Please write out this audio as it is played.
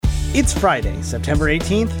It's Friday, September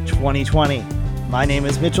 18th, 2020. My name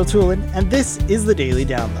is Mitchell Tulin, and this is the Daily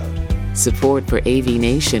Download. Support for AV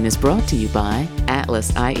Nation is brought to you by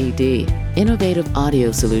Atlas IED, innovative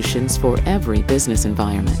audio solutions for every business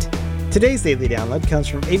environment. Today's Daily Download comes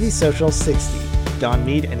from AV Social 60. Don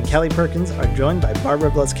Mead and Kelly Perkins are joined by Barbara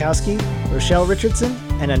Blazkowski, Rochelle Richardson,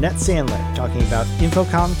 and Annette Sandler talking about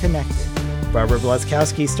InfoComm Connected. Barbara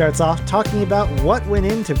Blazkowski starts off talking about what went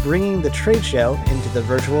into bringing the trade show into the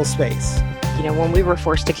virtual space. You know, when we were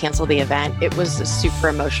forced to cancel the event, it was a super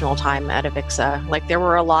emotional time at Avixa. Like there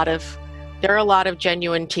are a lot of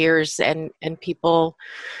genuine tears and people,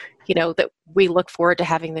 you know, that we look forward to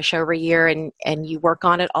having the show every year and you work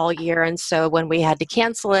on it all year. And so when we had to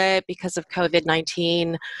cancel it because of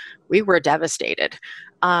COVID-19, we were devastated.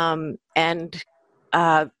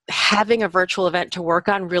 Having a virtual event to work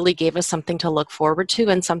on really gave us something to look forward to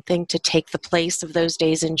and something to take the place of those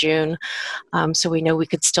days in June. So we know we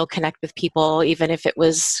could still connect with people even if it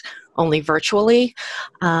was only virtually.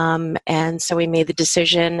 And so we made the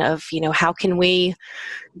decision of, you know, how can we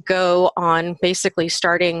go on basically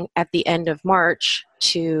starting at the end of March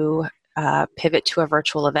to pivot to a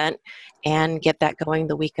virtual event and get that going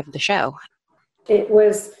the week of the show. It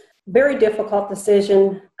was very difficult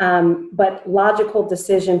decision, but logical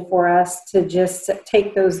decision for us to just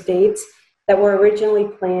take those dates that were originally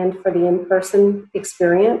planned for the in-person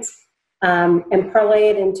experience and parlay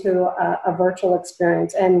it into a virtual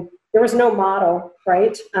experience. And there was no model,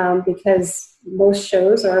 right? Because most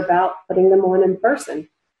shows are about putting them on in person.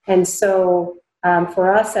 And so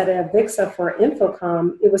for us at Avixa for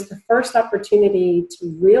InfoComm, it was the first opportunity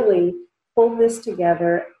to really pull this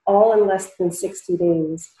together all in less than 60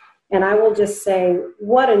 days. And I will just say,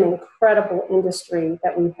 what an incredible industry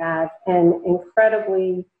that we have and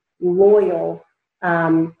incredibly loyal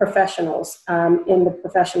professionals in the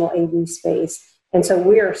professional AV space. And so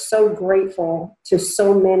we are so grateful to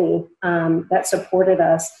so many that supported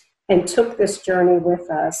us and took this journey with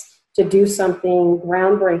us to do something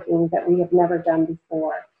groundbreaking that we have never done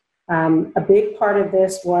before. A big part of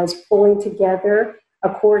this was pulling together a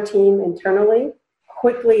core team internally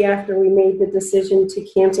quickly after we made the decision to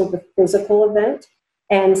cancel the physical event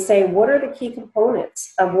and say, what are the key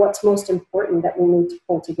components of what's most important that we need to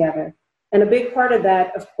pull together? And a big part of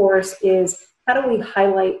that, of course, is how do we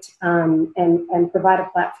highlight and provide a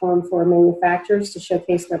platform for manufacturers to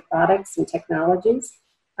showcase their products and technologies?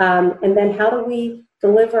 And then how do we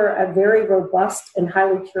deliver a very robust and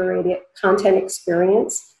highly curated content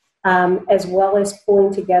experience, as well as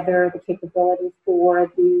pulling together the capability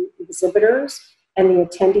for the exhibitors and the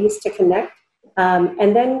attendees to connect,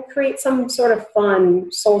 and then create some sort of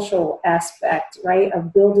fun social aspect, right,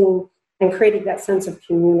 of building and creating that sense of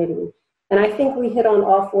community. And I think we hit on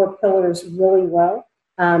all four pillars really well.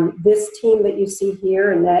 This team that you see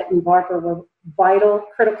here, Annette and Barbara, were vital,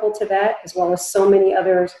 critical to that, as well as so many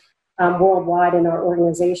others worldwide in our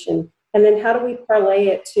organization. And then how do we parlay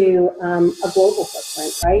it to a global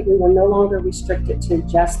footprint, right? We were no longer restricted to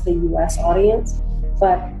just the U.S. audience,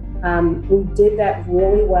 but we did that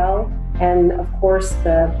really well, and of course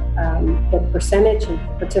the percentage of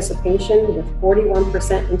participation with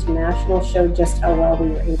 41% international showed just how well we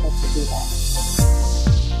were able to do that.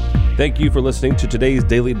 Thank you for listening to today's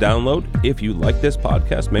Daily Download. If you like this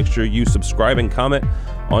podcast, make sure you subscribe and comment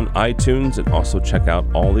on iTunes, and also check out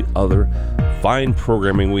all the other fine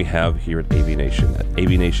programming we have here at AV Nation at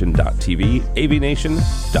avnation.tv,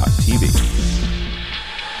 avnation.tv.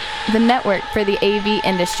 The network for the AV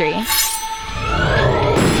industry.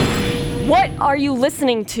 What are you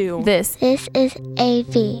listening to? This is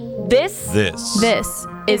AV. This is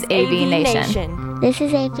AV Nation. This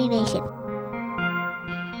is AV Nation.